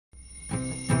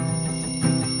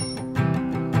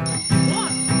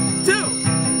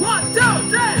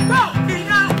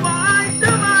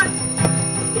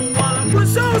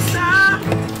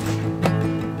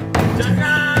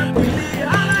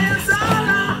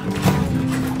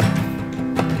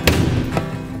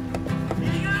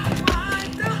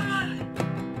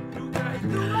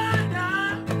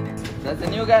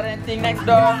are renting next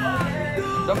door.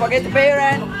 Don't forget to pay your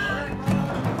rent.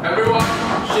 Everyone,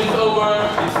 shift over.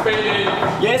 It's paid.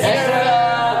 Yes, sir.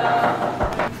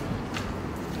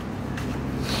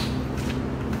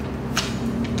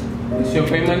 It's your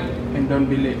payment and don't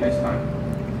be late next time.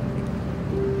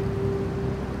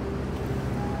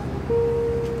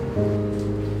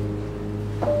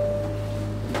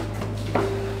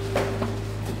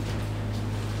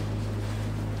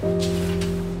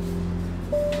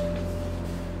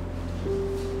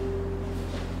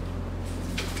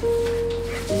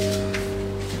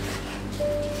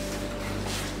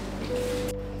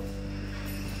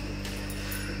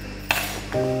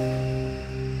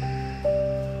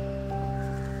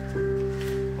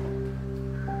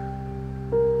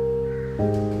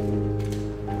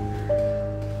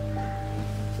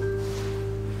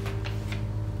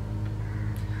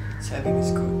 Saving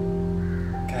is good.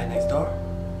 Guy next door.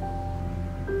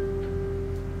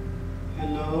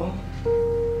 Hello.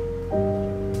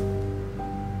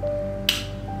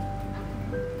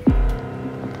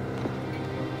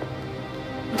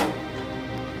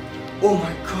 Oh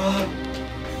my god.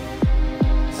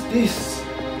 What's this?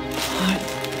 What?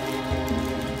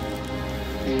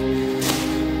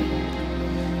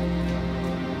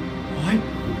 What?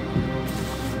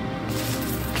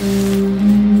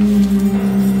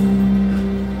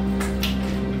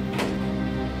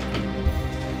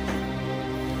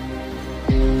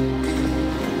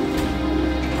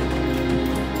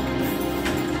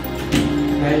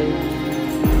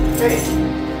 Hey.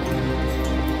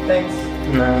 Thanks.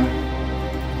 Nah.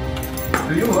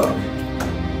 Do you work?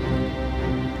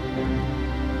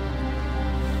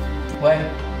 Why?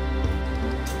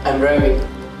 I'm driving.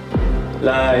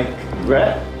 Like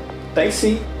Grab?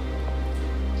 Taxi?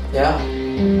 Yeah.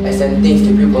 I send things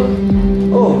to people.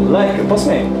 Oh, like a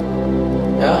postman?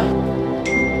 Yeah.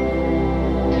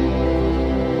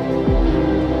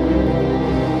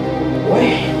 Why?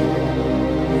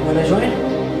 You wanna join?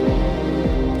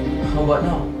 How about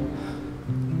now?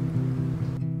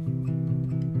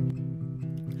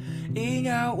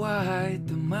 Ingat wahai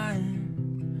teman,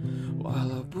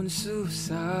 walaupun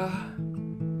susah,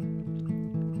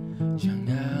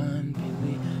 jangan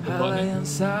pilih hal yang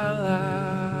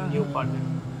salah. New partner.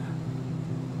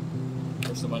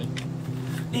 What's the money?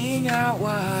 Ingat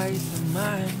wahai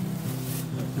teman,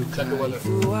 duka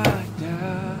itu ada.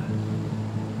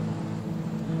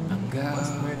 Anggap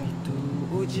itu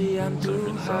ujian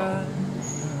Tuhan.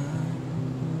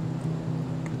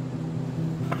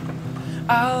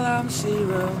 Alam si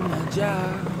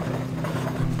remaja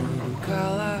penuh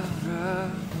kalara,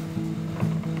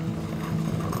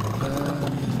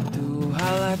 begitu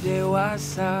hala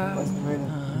dewasa.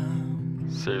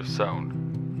 Safe sound.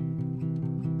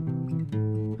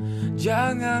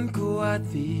 Jangan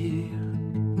khawatir,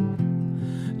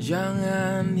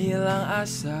 jangan hilang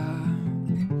asa,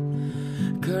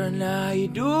 karena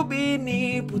hidup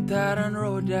ini putaran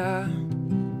roda.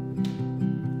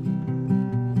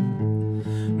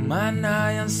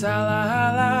 Mana yang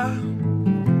salah,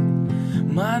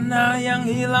 mana yang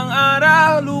hilang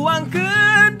arah, luang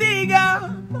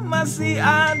ketiga masih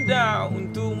ada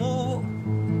untukmu.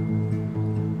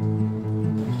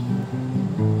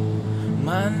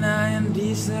 Mana yang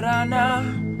diserana,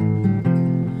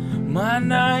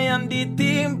 mana yang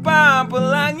ditimpa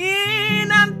pelangi,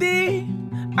 nanti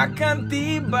akan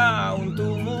tiba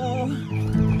untukmu.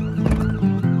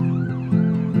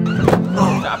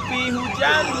 Tapi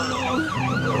hujan dulu.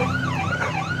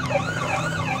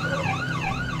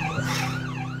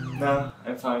 Nah,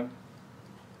 I'm fine.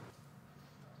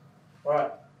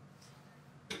 What?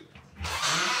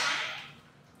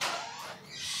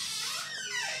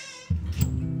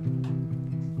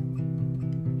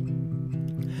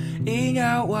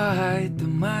 Ingat wahai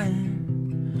teman,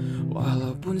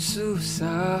 walaupun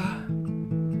susah,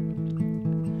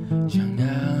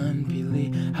 jangan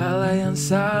pilih hal yang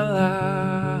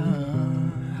salah.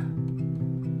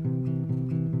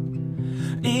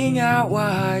 Ingat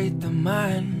wahai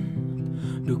teman,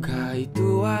 duka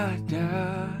itu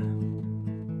ada.